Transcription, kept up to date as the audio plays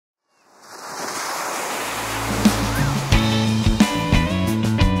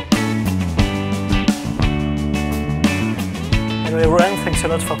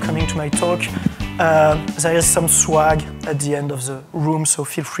lot for coming to my talk. There is some swag at the end of the room, so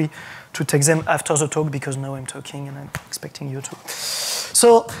feel free to take them after the talk, because now I'm talking and I'm expecting you to.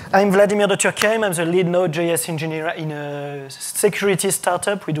 So I'm Vladimir de Turckheim. I'm the lead Node.js engineer in a security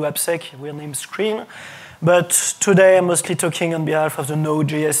startup. We do AppSec. We're named Sqreen. But today I'm mostly talking on behalf of the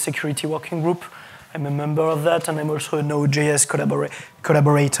Node.js Security Working Group. I'm a member of that, and I'm also a Node.js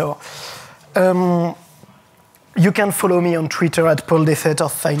collaborator. You can follow me on Twitter at Paul Defet or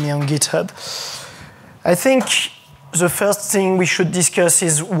find me on GitHub. I think the first thing we should discuss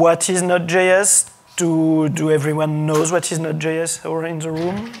is what is Node.js. Do everyone knows what is Node.js or in the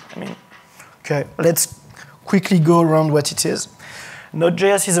room? Okay, let's quickly go around what it is.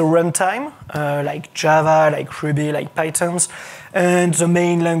 Node.js is a runtime, like Java, like Ruby, like Python, and the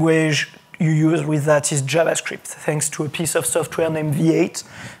main language you use with that is JavaScript, thanks to a piece of software named V8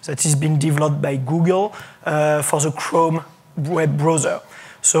 that has been developed by Google for the Chrome web browser.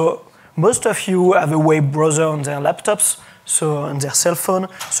 So most of you have a web browser on their laptops, so on their cell phone,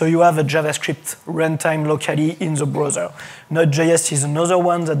 so you have a JavaScript runtime locally in the browser. Node.js is another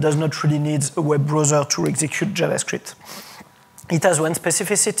one that does not really need a web browser to execute JavaScript. It has one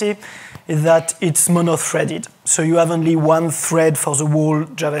specificity, is that it's mono-threaded. So you have only one thread for the whole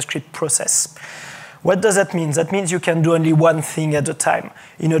JavaScript process. What does that mean? That means you can do only one thing at a time.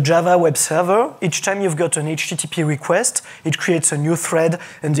 In a Java web server, each time you've got an HTTP request, it creates a new thread,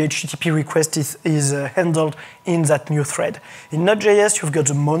 and the HTTP request is handled in that new thread. In Node.js, you've got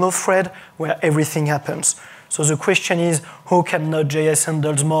a mono-thread where everything happens. So the question is, how can Node.js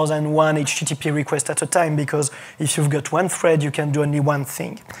handle more than one HTTP request at a time? Because if you've got one thread, you can do only one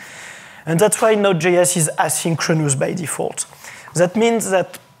thing. And that's why Node.js is asynchronous by default. That means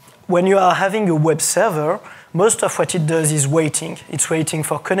that when you are having a web server, most of what it does is waiting. It's waiting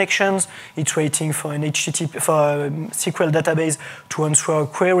for connections. It's waiting for an HTTP, for a SQL database to answer a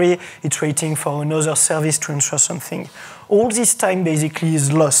query. It's waiting for another service to answer something. All this time basically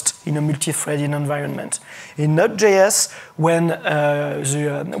is lost in a multi-threaded environment. In Node.js, when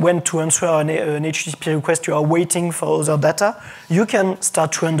to answer an HTTP request, you are waiting for other data, you can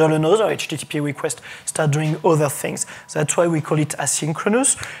start to handle another HTTP request, start doing other things. That's why we call it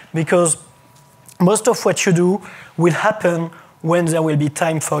asynchronous, because most of what you do will happen when there will be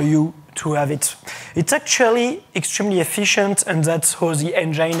time for you to have it. It's actually extremely efficient, and that's how the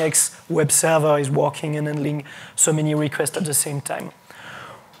Nginx web server is working and handling so many requests at the same time.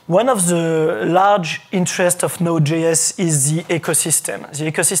 One of the large interests of Node.js is the ecosystem. The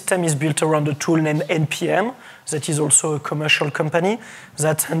ecosystem is built around a tool named NPM, that is also a commercial company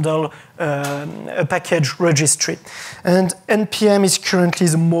that handles a package registry. And NPM is currently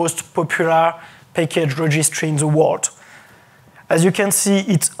the most popular package registry in the world. As you can see,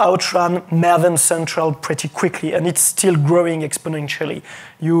 it's outrun Maven Central pretty quickly, and it's still growing exponentially.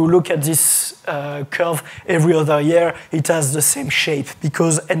 You look at this curve every other year, it has the same shape,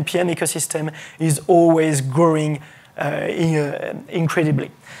 because NPM ecosystem is always growing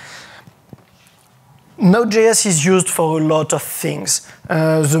incredibly. Node.js is used for a lot of things.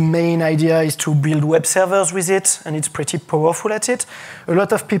 The main idea is to build web servers with it, and it's pretty powerful at it. A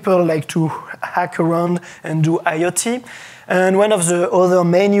lot of people like to hack around and do IoT. And one of the other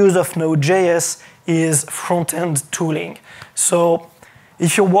main use of Node.js is front-end tooling. So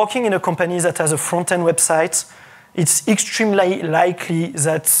if you're working in a company that has a front-end website, it's extremely likely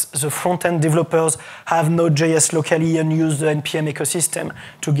that the front-end developers have Node.js locally and use the NPM ecosystem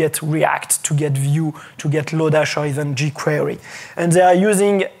to get React, to get Vue, to get Lodash, or even jQuery. And they are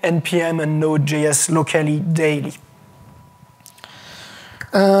using NPM and Node.js locally daily.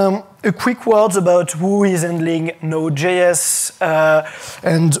 A quick word about who is handling Node.js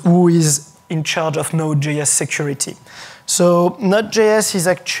and who is in charge of Node.js security. So Node.js is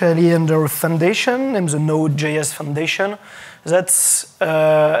actually under a foundation named the Node.js Foundation. That's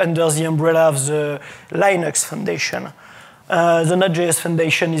under the umbrella of the Linux Foundation. The Node.js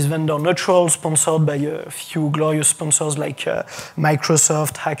Foundation is vendor neutral, sponsored by a few glorious sponsors like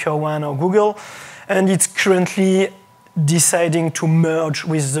Microsoft, HackerOne, or Google. And it's currently deciding to merge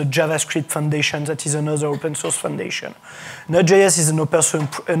with the JavaScript Foundation, that is another open source foundation. Node.js is an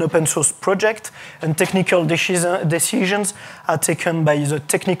open source project, and technical decisions are taken by the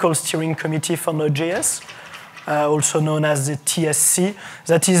Technical Steering Committee for Node.js, also known as the TSC,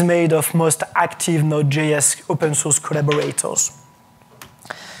 that is made of most active Node.js open source collaborators.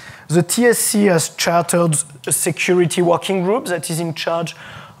 The TSC has chartered a security working group that is in charge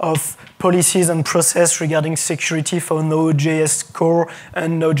of policies and process regarding security for Node.js core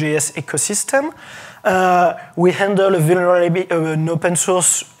and Node.js ecosystem. We handle an open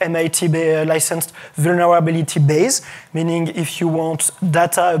source MIT licensed vulnerability base, meaning if you want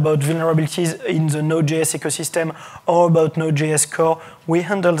data about vulnerabilities in the Node.js ecosystem or about Node.js core, we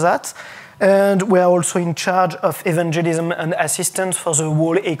handle that. And we are also in charge of evangelism and assistance for the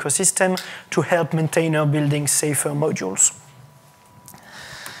whole ecosystem to help maintainers building safer modules.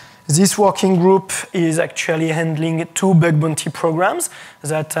 This working group is actually handling 2 bug bounty programs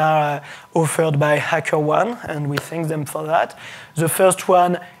that are offered by HackerOne, and we thank them for that. The first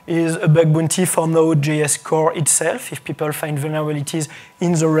one is a bug bounty for Node.js core itself, if people find vulnerabilities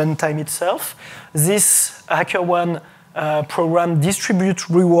in the runtime itself. This HackerOne program distributes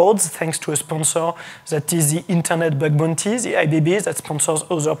rewards thanks to a sponsor that is the Internet Bug Bounty, the IBB, that sponsors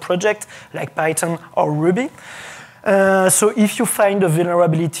other projects like Python or Ruby. So if you find a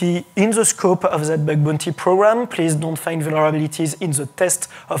vulnerability in the scope of that bug bounty program, please don't find vulnerabilities in the test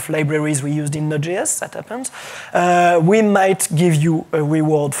of libraries we used in Node.js, that happens. We might give you a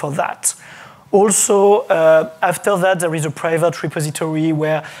reward for that. Also, after that, there is a private repository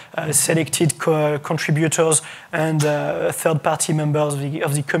where selected contributors and third-party members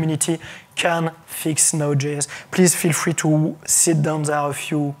of the community can fix Node.js. Please feel free to sit down. There are a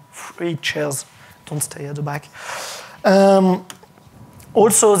few free chairs. Don't stay at the back.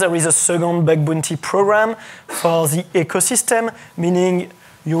 Also, there is a second bug bounty program for the ecosystem, meaning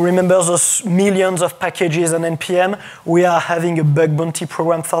you remember those millions of packages on NPM. We are having a bug bounty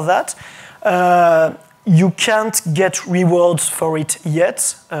program for that. You can't get rewards for it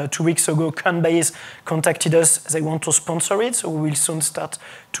yet. 2 weeks ago, Coinbase contacted us. They want to sponsor it, so we will soon start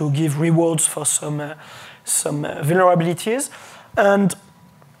to give rewards for some vulnerabilities. And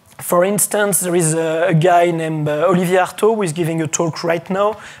for instance, there is a guy named Olivier Artaud who is giving a talk right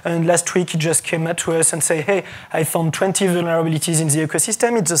now. And last week, he just came up to us and said, hey, I found 20 vulnerabilities in the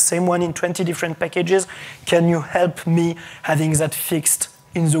ecosystem. It's the same one in 20 different packages. Can you help me having that fixed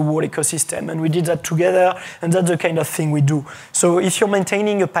in the whole ecosystem? And we did that together, and that's the kind of thing we do. So if you're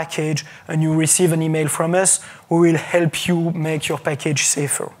maintaining a package and you receive an email from us, we will help you make your package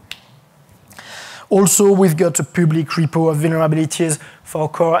safer. Also, we've got a public repo of vulnerabilities for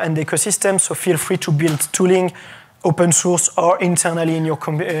core and ecosystem, so feel free to build tooling, open source or internally in your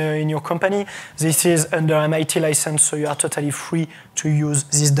company. This is under MIT license, so you are totally free to use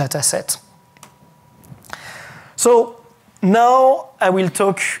this data set. So now I will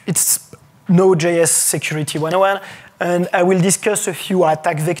talk, it's Node.js Security 101, and I will discuss a few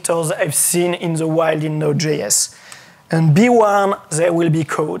attack vectors I've seen in the wild in Node.js. And be warned, there will be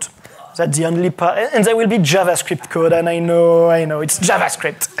code. That's the only part, and there will be JavaScript code, and I know, it's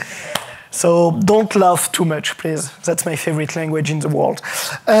JavaScript. So don't laugh too much, please. That's my favorite language in the world.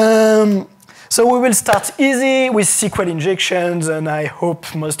 So we will start easy with SQL injections, and I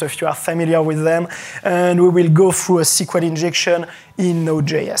hope most of you are familiar with them. And we will go through a SQL injection in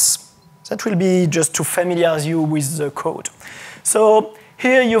Node.js. That will be just to familiarize you with the code. So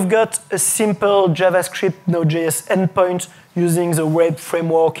here you've got a simple JavaScript Node.js endpoint using the web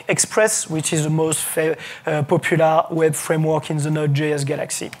framework Express, which is the most popular web framework in the Node.js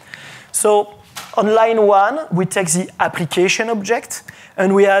galaxy. So on line 1, we take the application object,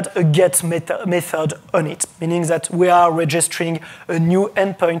 and we add a get method on it, meaning that we are registering a new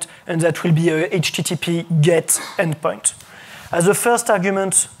endpoint, and that will be a HTTP GET endpoint. As a first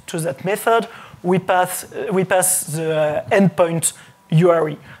argument to that method, we pass the endpoint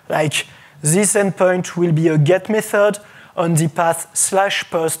URI. Like, this endpoint will be a GET method on the path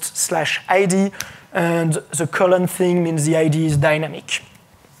 /post/ID, and the colon thing means the ID is dynamic.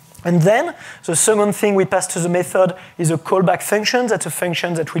 And then the second thing we pass to the method is a callback function. That's a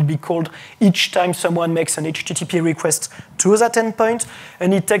function that will be called each time someone makes an HTTP request to that endpoint.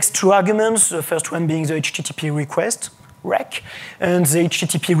 And it takes 2 arguments, the first one being the HTTP request, rec, and the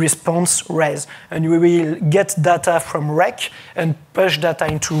HTTP response, res. And we will get data from rec and push data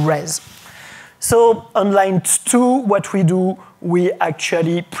into res. So on line 2, what we do, we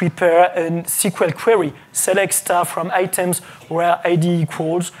actually prepare a SQL query, select star from items where ID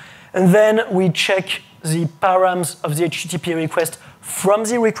equals, and then we check the params of the HTTP request from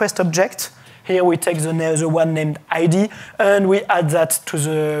the request object. Here we take the one named ID, and we add that to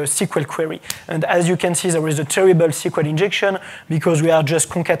the SQL query. And as you can see, there is a terrible SQL injection because we are just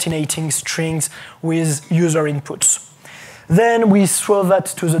concatenating strings with user inputs. Then we throw that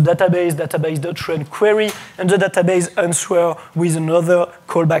to the database.run query, and the database answers with another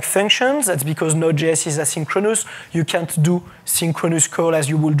callback function. That's because Node.js is asynchronous. You can't do synchronous call as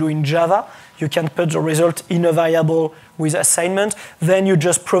you would do in Java. You can put the result in a variable with assignment. Then you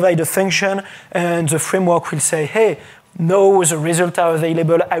just provide a function, and the framework will say, hey, now the results are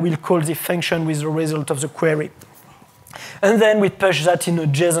available. I will call the function with the result of the query. And then we push that in a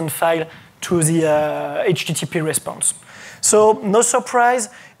JSON file to the HTTP response. So no surprise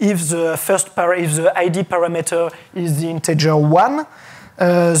if the ID parameter is the integer 1,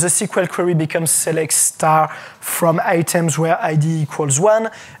 the SQL query becomes select star from items where ID equals 1,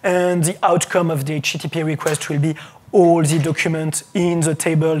 and the outcome of the HTTP request will be all the documents in the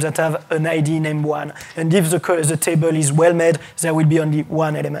table that have an ID named 1. And if the table is well made, there will be only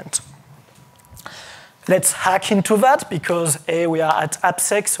one element. Let's hack into that because we are at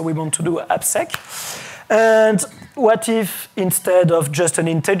AppSec, so we want to do AppSec. And what if instead of just an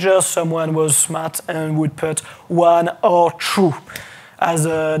integer, someone was smart and would put 1 or true as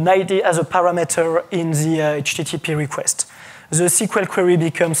an ID, as a parameter in the HTTP request? The SQL query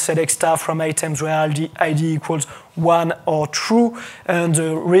becomes select star from items where ID equals 1 or true, and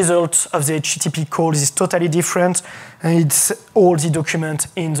the result of the HTTP call is totally different, and it's all the document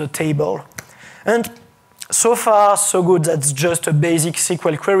in the table. And so far, so good. That's just a basic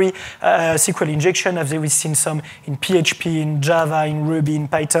SQL query, SQL injection, as we've seen some in PHP, in Java, in Ruby, in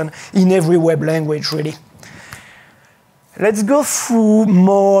Python, in every web language, really. Let's go through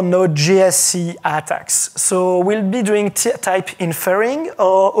more Node.js attacks. So we'll be doing type inferring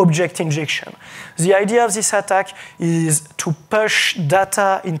or object injection. The idea of this attack is to push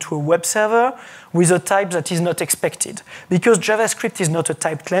data into a web server with a type that is not expected. Because JavaScript is not a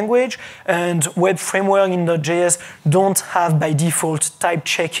typed language, and web framework in Node.js don't have by default type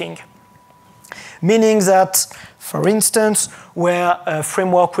checking. Meaning that, for instance, where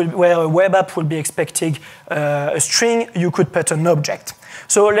a web app will be expecting a string, you could put an object.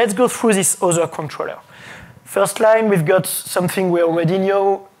 So let's go through this other controller. First line, we've got something we already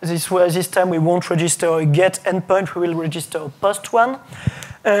know. This time we won't register a get endpoint, we will register a post one.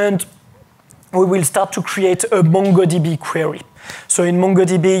 And we will start to create a MongoDB query. So in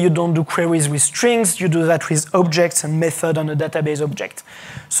MongoDB, you don't do queries with strings, you do that with objects and method on a database object.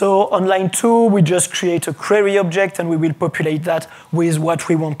 So on line 2, we just create a query object and we will populate that with what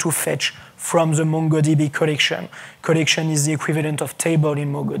we want to fetch from the MongoDB collection. Collection is the equivalent of table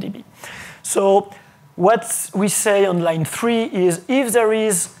in MongoDB. So what we say on line 3 is if there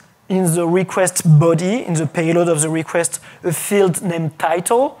is in the request body, in the payload of the request, a field named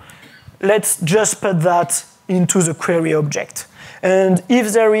title, let's just put that into the query object. And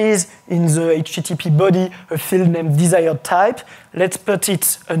if there is in the HTTP body a field named desired type, let's put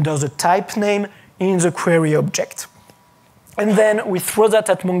it under the type name in the query object. And then we throw that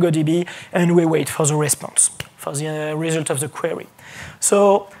at MongoDB and we wait for the response, for the result of the query.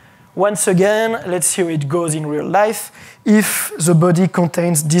 So once again, let's see how it goes in real life. If the body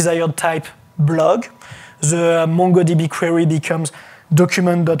contains desired type blog, the MongoDB query becomes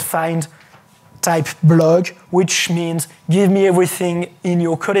document.find type blog, which means give me everything in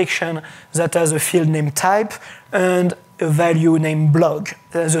your collection that has a field named type and a value named blog,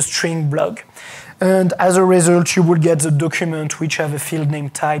 as a string blog. And as a result, you will get the document which have a field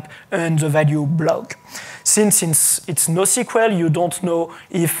named type and the value blog. Since it's NoSQL, you don't know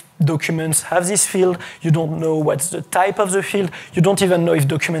if documents have this field, you don't know what's the type of the field, you don't even know if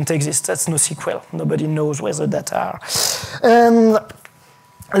document exists. That's NoSQL. Nobody knows where the data are. And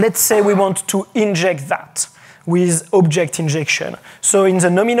let's say we want to inject that with object injection. So in the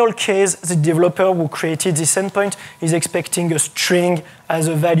nominal case, the developer who created this endpoint is expecting a string as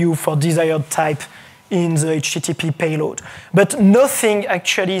a value for desired type in the HTTP payload. But nothing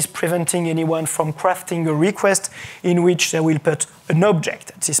actually is preventing anyone from crafting a request in which they will put an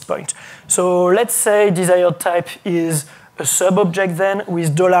object at this point. So let's say desired type is a sub-object then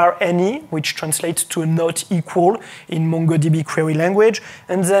with $NE, which translates to a not equal in MongoDB query language,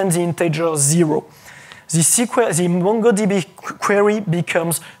 and then the integer 0. The MongoDB query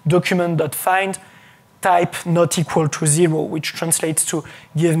becomes document.find type not equal to 0, which translates to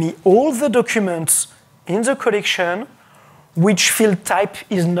give me all the documents in the collection which field type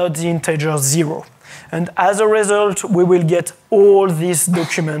is not the integer 0. And as a result, we will get all these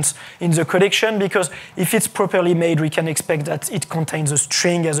documents in the collection because if it's properly made, we can expect that it contains a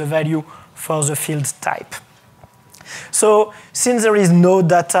string as a value for the field type. So since there is no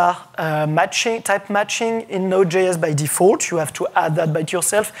data type matching in Node.js by default, you have to add that by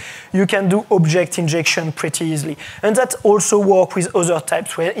yourself, you can do object injection pretty easily. And that also works with other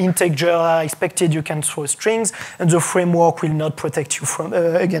types where integers are expected, you can throw strings, and the framework will not protect you from,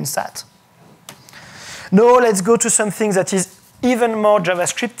 against that. Now let's go to something that is even more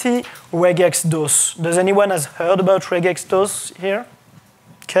JavaScripty, regex-dos. Does anyone has heard about regex-dos here?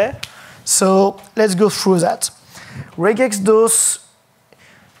 Okay, so let's go through that. Regex-dos,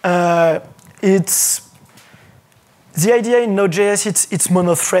 it's the idea in Node.js, it's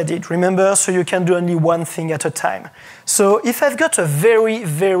mono-threaded, remember? So you can do only one thing at a time. So if I've got a very,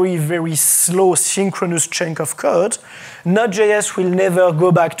 very, very slow synchronous chunk of code, Node.js will never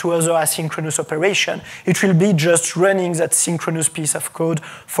go back to other asynchronous operation. It will be just running that synchronous piece of code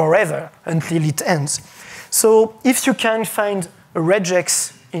forever until it ends. So if you can find a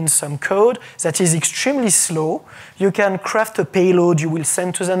regex in some code that is extremely slow, you can craft a payload you will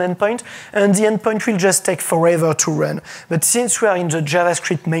send to the endpoint, and the endpoint will just take forever to run. But since we are in the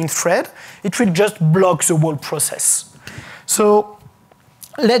JavaScript main thread, it will just block the whole process. So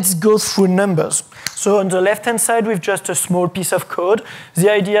let's go through numbers. So on the left-hand side, with just a small piece of code, the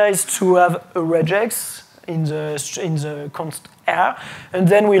idea is to have a regex in the const R, and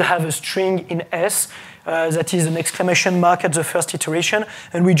then we'll have a string in S that is an exclamation mark at the first iteration,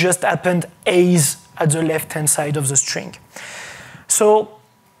 and we just append A's at the left-hand side of the string. So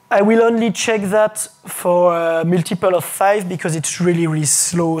I will only check that for a multiple of 5 because it's really, really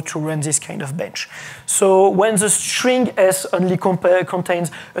slow to run this kind of bench. So when the string S only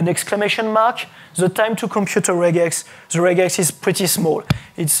contains an exclamation mark, the time to compute a regex, the regex is pretty small.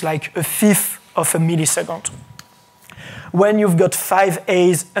 It's like 1/5 of a millisecond. When you've got 5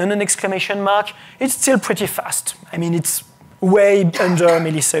 A's and an exclamation mark, it's still pretty fast. I mean, it's way under a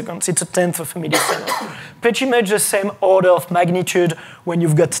millisecond. It's 1/10 of a millisecond. Pretty much the same order of magnitude when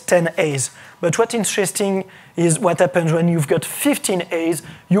you've got 10 A's. But what's interesting is what happens when you've got 15 A's,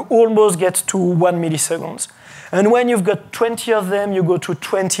 you almost get to 1 millisecond. And when you've got 20 of them, you go to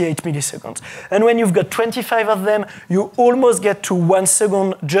 28 milliseconds. And when you've got 25 of them, you almost get to 1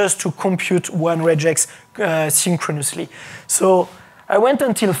 second just to compute one regex synchronously. So I went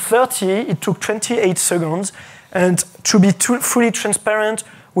until 30, it took 28 seconds. And to be fully transparent,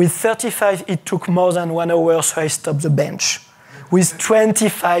 with 35, it took more than 1 hour, so I stopped the bench. With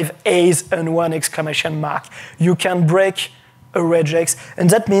 25 A's and 1 exclamation mark, you can break a regex, and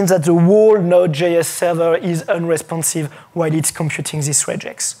that means that the whole Node.js server is unresponsive while it's computing this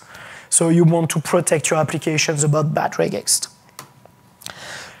regex. So you want to protect your applications about bad regex.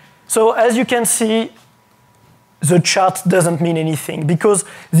 So as you can see, the chart doesn't mean anything because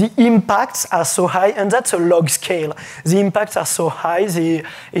the impacts are so high, and that's a log scale. The impacts are so high,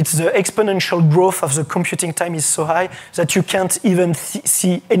 it's the exponential growth of the computing time is so high that you can't even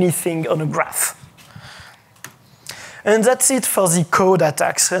see anything on a graph. And that's it for the code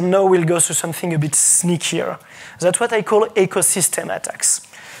attacks. And now we'll go to something a bit sneakier. That's what I call ecosystem attacks.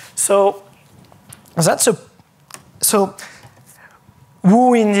 So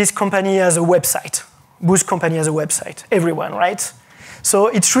who in this company has a website? Whose company has a website? Everyone, right? So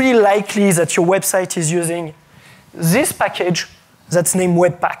it's really likely that your website is using this package that's named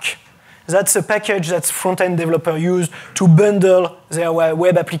Webpack. That's a package that front-end developers use to bundle their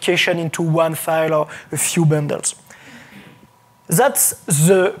web application into one file or a few bundles.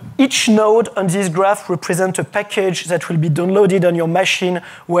 Each node on this graph represents a package that will be downloaded on your machine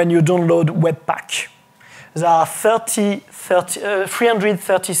when you download Webpack. There are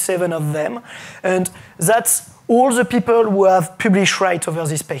 337 of them, and that's all the people who have published rights over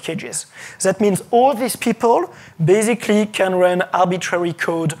these packages. That means all these people basically can run arbitrary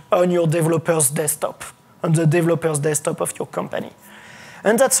code on your developer's desktop, on the developer's desktop of your company.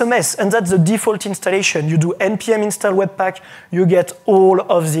 And that's a mess, and that's the default installation. You do NPM install Webpack, you get all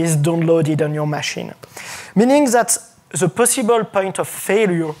of this downloaded on your machine. Meaning that the possible point of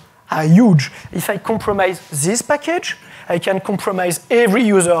failure are huge. If I compromise this package, I can compromise every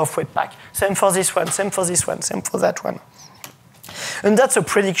user of Webpack. Same for this one, same for this one, same for that one. And that's a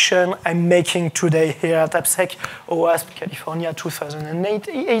prediction I'm making today here at AppSec, OWASP, California,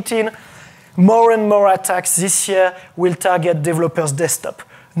 2018. More and more attacks this year will target developers' desktop.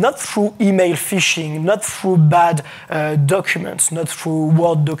 Not through email phishing, not through bad documents, not through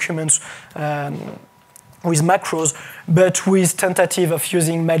Word documents with macros, but with tentative of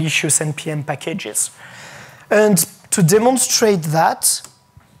using malicious NPM packages. And to demonstrate that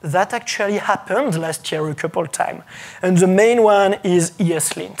actually happened last year a couple of times. And the main one is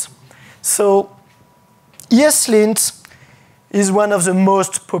ESLint. So ESLint is one of the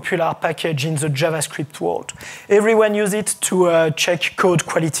most popular packages in the JavaScript world. Everyone uses it to check code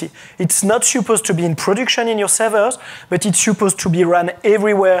quality. It's not supposed to be in production in your servers, but it's supposed to be run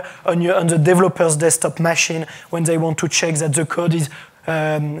everywhere on the developer's desktop machine when they want to check that the code is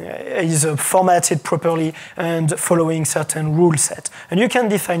formatted properly and following certain rule set. And you can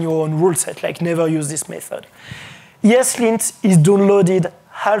define your own rule set, like never use this method. ESLint is downloaded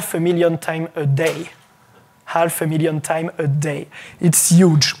 500,000 times a day. 500,000 times a day. It's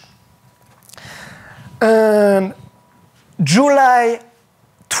huge. And July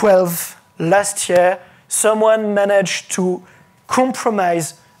 12 last year, someone managed to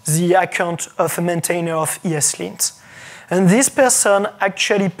compromise the account of a maintainer of ESLint. And this person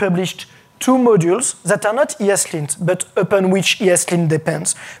actually published 2 modules that are not ESLint, but upon which ESLint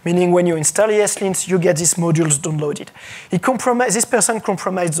depends. Meaning when you install ESLint, you get these modules downloaded. This person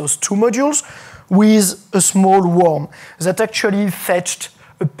compromised those 2 modules with a small worm that actually fetched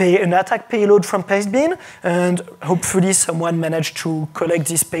an attack payload from pastebin, and hopefully someone managed to collect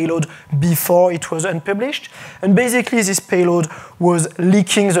this payload before it was unpublished. And basically this payload was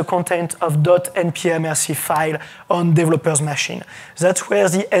leaking the content of .npm-rc file on developer's machine. That's where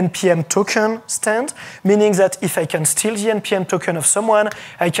the NPM token stands, meaning that if I can steal the NPM token of someone,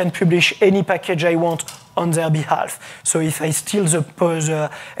 I can publish any package I want on their behalf. So if I steal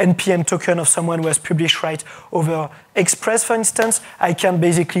the NPM token of someone who has published right over Express, for instance, I can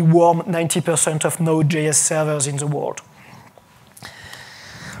basically worm 90% of Node.js servers in the world.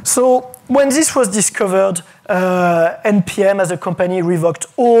 So when this was discovered, NPM as a company revoked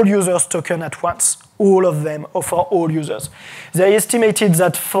all users' tokens at once, all of them, for all users. They estimated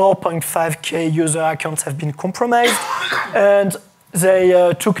that 4.5K user accounts have been compromised, and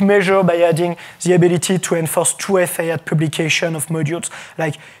they took measure by adding the ability to enforce 2FA at publication of modules.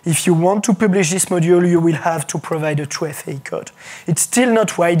 Like, if you want to publish this module, you will have to provide a 2FA code. It's still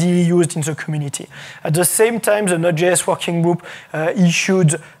not widely used in the community. At the same time, the Node.js Working Group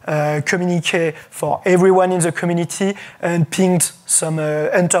issued a communique for everyone in the community and pinged some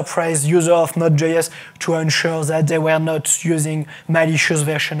enterprise user of Node.js to ensure that they were not using malicious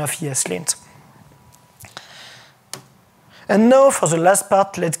version of ESLint. And now, for the last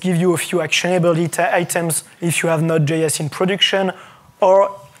part, let's give you a few actionable items if you have Node.js in production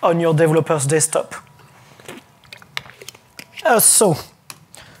or on your developer's desktop. So,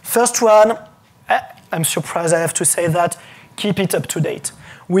 first one, I'm surprised I have to say that, keep it up to date.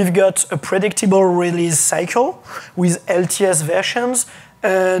 We've got a predictable release cycle with LTS versions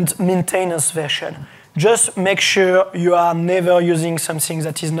and maintenance version. Just make sure you are never using something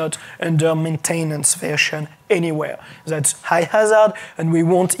that is not under maintenance version anywhere. That's high hazard, and we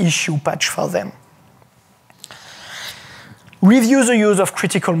won't issue patch for them. Review the use of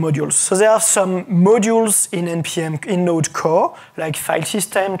critical modules. So there are some modules in NPM, in Node core, like file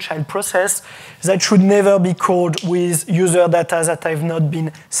system, child process, that should never be called with user data that have not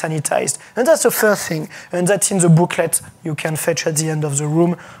been sanitized. And that's the first thing. And that's in the booklet you can fetch at the end of the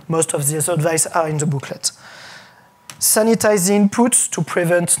room. Most of these advice are in the booklet. Sanitize the inputs to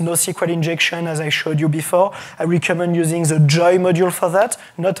prevent NoSQL injection, as I showed you before. I recommend using the Joy module for that,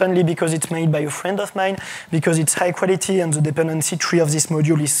 not only because it's made by a friend of mine, because it's high quality and the dependency tree of this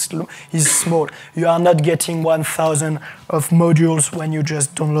module is small. You are not getting 1,000 of modules when you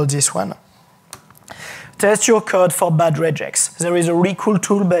just download this one. Test your code for bad regex. There is a really cool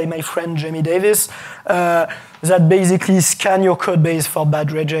tool by my friend Jamie Davis that basically scans your code base for bad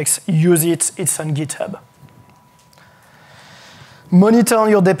regex. Use it, it's on GitHub. Monitor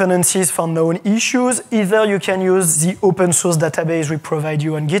your dependencies for known issues. Either you can use the open source database we provide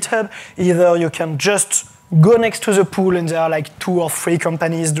you on GitHub, either you can just go next to the pool, and there are like 2 or 3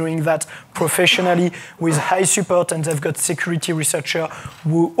 companies doing that professionally with high support, and they've got security researchers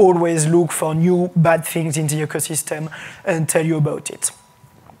who always look for new bad things in the ecosystem and tell you about it.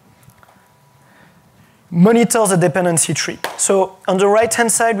 Monitor the dependency tree. So on the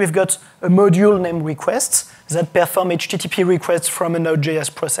right-hand side, we've got a module named requests that perform HTTP requests from a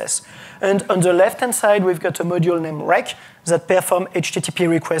Node.js process. And on the left-hand side, we've got a module named rec that perform HTTP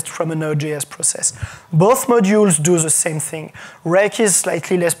requests from a Node.js process. Both modules do the same thing. Rec is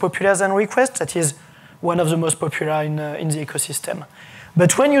slightly less popular than request. That is one of the most popular in the ecosystem.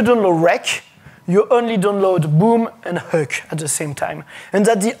 But when you download rec, you only download boom and hook at the same time. And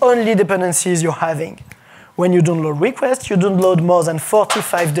that's the only dependencies you're having. When you download request, you download more than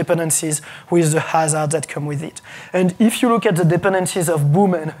 45 dependencies with the hazards that come with it. And if you look at the dependencies of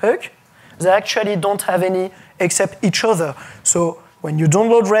boom and hook, they actually don't have any except each other. So when you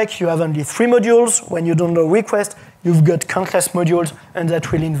download rec, you have only 3 modules. When you download request, you've got countless modules, and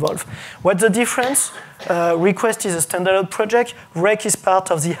that will involve. What's the difference? Request is a standalone project. Rec is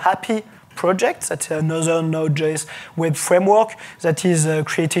part of the Happy project. That's another Node.js web framework that is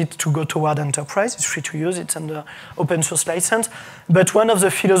created to go toward enterprise. It's free to use. It's under open source license. But one of the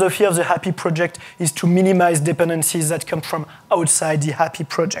philosophy of the Happy project is to minimize dependencies that come from outside the Happy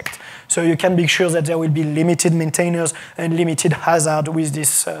project. So you can be sure that there will be limited maintainers and limited hazard with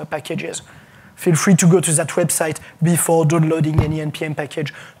these packages. Feel free to go to that website before downloading any NPM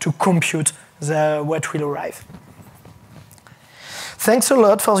package to compute what will arrive. Thanks a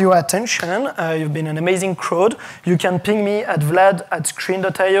lot for your attention. You've been an amazing crowd. You can ping me at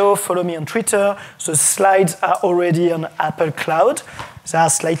vlad@sqreen.io, follow me on Twitter. The slides are already on Apple Cloud. They are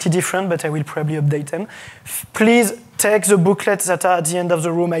slightly different, but I will probably update them. Please take the booklets that are at the end of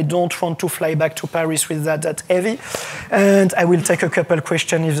the room. I don't want to fly back to Paris with that heavy. And I will take a couple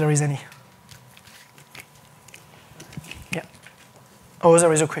questions if there is any. Yeah. Oh,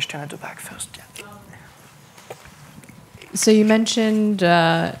 there is a question at the back first. Yeah. So you mentioned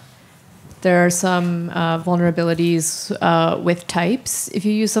there are some vulnerabilities with types. If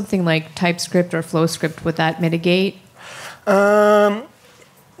you use something like TypeScript or FlowScript, would that mitigate? Not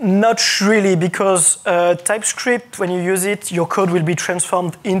really, because TypeScript, when you use it, your code will be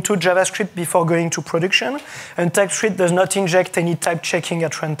transformed into JavaScript before going to production. And TypeScript does not inject any type checking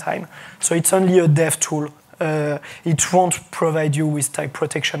at runtime. So it's only a dev tool. It won't provide you with type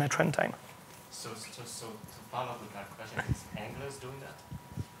protection at runtime. So to follow up with that question, is Angular doing that?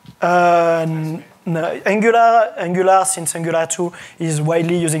 No, Angular, since Angular 2 is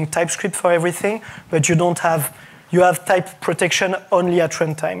widely using TypeScript for everything, but you have type protection only at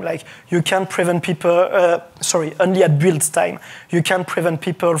runtime. Like you can't prevent people, only at build time. You can't prevent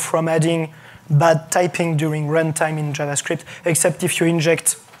people from adding bad typing during runtime in JavaScript, except if you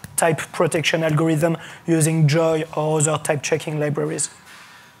inject type protection algorithm using Joy or other type checking libraries.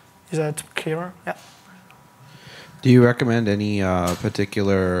 Is that clearer? Yeah. Do you recommend any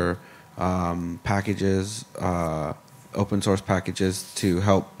particular packages, open source packages to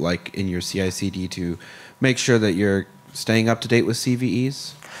help, like in your CI/CD, to make sure that you're staying up to date with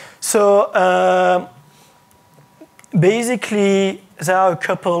CVEs? So basically, there are a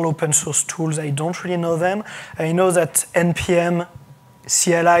couple open source tools. I don't really know them. I know that NPM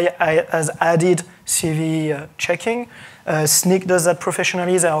CLI has added CVE checking. Snyk does that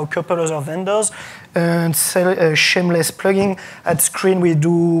professionally. There are a couple other vendors. And shameless plugging, at Sqreen we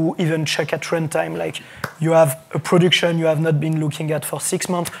do even check at runtime. Like you have a production you have not been looking at for 6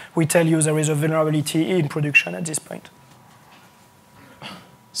 months, we tell you there is a vulnerability in production at this point.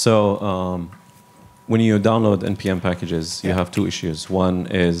 So when you download NPM packages, you have two issues. One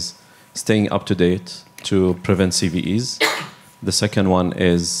is staying up to date to prevent CVEs. The second one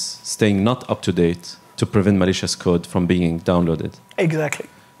is staying not up to date to prevent malicious code from being downloaded. Exactly.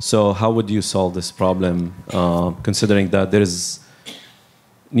 So how would you solve this problem, considering that there is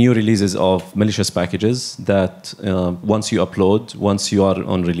new releases of malicious packages that once you upload, once you are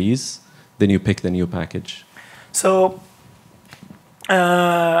on release, then you pick the new package? So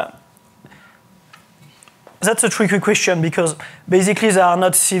that's a tricky question, because basically there are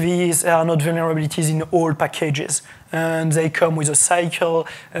not CVEs, there are not vulnerabilities in all packages. And they come with a cycle,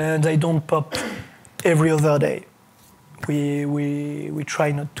 and they don't pop every other day. We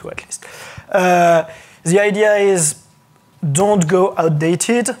try not to, at least. The idea is don't go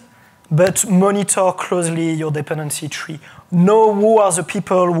outdated, but monitor closely your dependency tree. Know who are the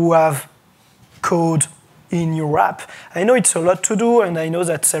people who have code in your app. I know it's a lot to do, and I know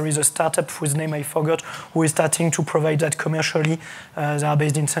that there is a startup whose name I forgot who is starting to provide that commercially. They are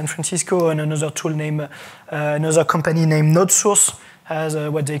based in San Francisco, and another another company named NodeSource has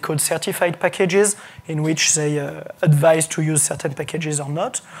what they call certified packages, in which they advise to use certain packages or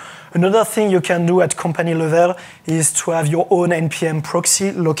not. Another thing you can do at company level is to have your own NPM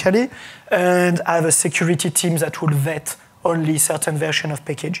proxy locally and have a security team that will vet only certain version of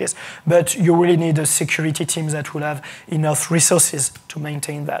packages. But you really need a security team that will have enough resources to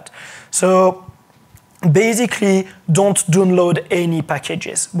maintain that. So basically, don't download any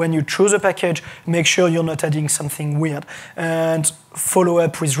packages. When you choose a package, make sure you're not adding something weird. And follow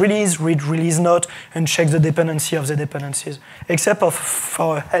up with release, read release note, and check the dependency of the dependencies. Except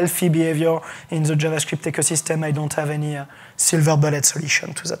for healthy behavior in the JavaScript ecosystem, I don't have any silver bullet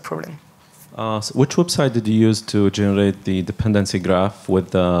solution to that problem. So which website did you use to generate the dependency graph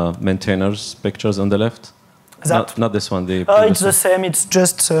with the maintainers pictures on the left? Not this one. It's the same. It's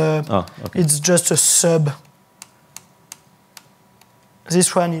just okay. It's just a sub.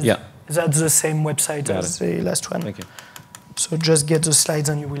 This one is that's the same website as the last one. Thank you. So just get the slides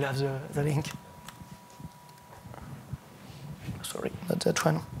and you will have the link. sorry, not that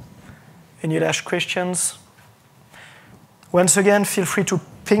one. Any last questions? Once again, feel free to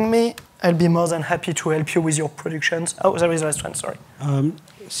ping me. I'll be more than happy to help you with your productions. Oh, there is the last one, sorry.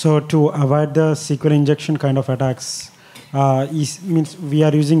 So to avoid the SQL injection kind of attacks, means we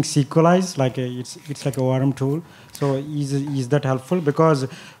are using Sequelize, like it's like a ORM tool. So is that helpful? Because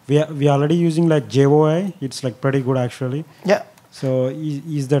we are already using like JOI. It's like pretty good actually. Yeah. So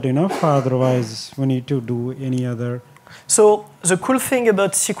is that enough? Otherwise, we need to do any other. So the cool thing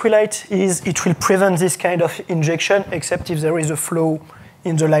about SQLite is it will prevent this kind of injection, except if there is a flaw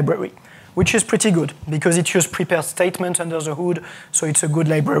in the library, which is pretty good because it uses prepared statement under the hood, so it's a good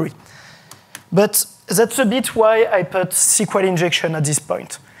library. But that's a bit why I put SQL injection at this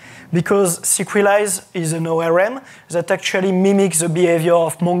point, because Sequelize is an ORM that actually mimics the behavior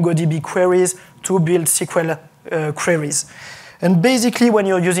of MongoDB queries to build SQL queries. And basically, when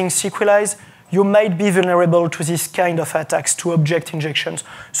you're using Sequelize, you might be vulnerable to this kind of attacks, to object injections.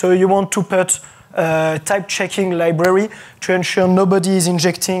 So you want to put a type checking library to ensure nobody is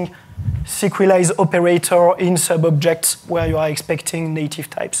injecting Sequelize operator in sub-objects where you are expecting native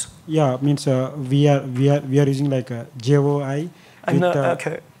types. Yeah, means we are using like a JOI with,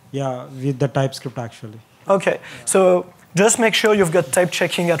 okay. Yeah, with the TypeScript actually. Okay, so just make sure you've got type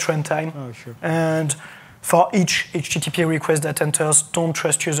checking at runtime. Oh, sure. And for each HTTP request that enters, don't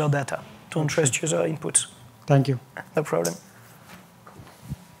trust user data. Don't trust user inputs. Thank you. No problem.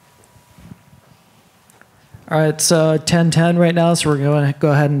 All right, it's 10:10 right now, so we're going to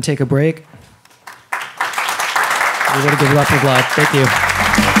go ahead and take a break. Everybody give it up for Vlad. Thank you.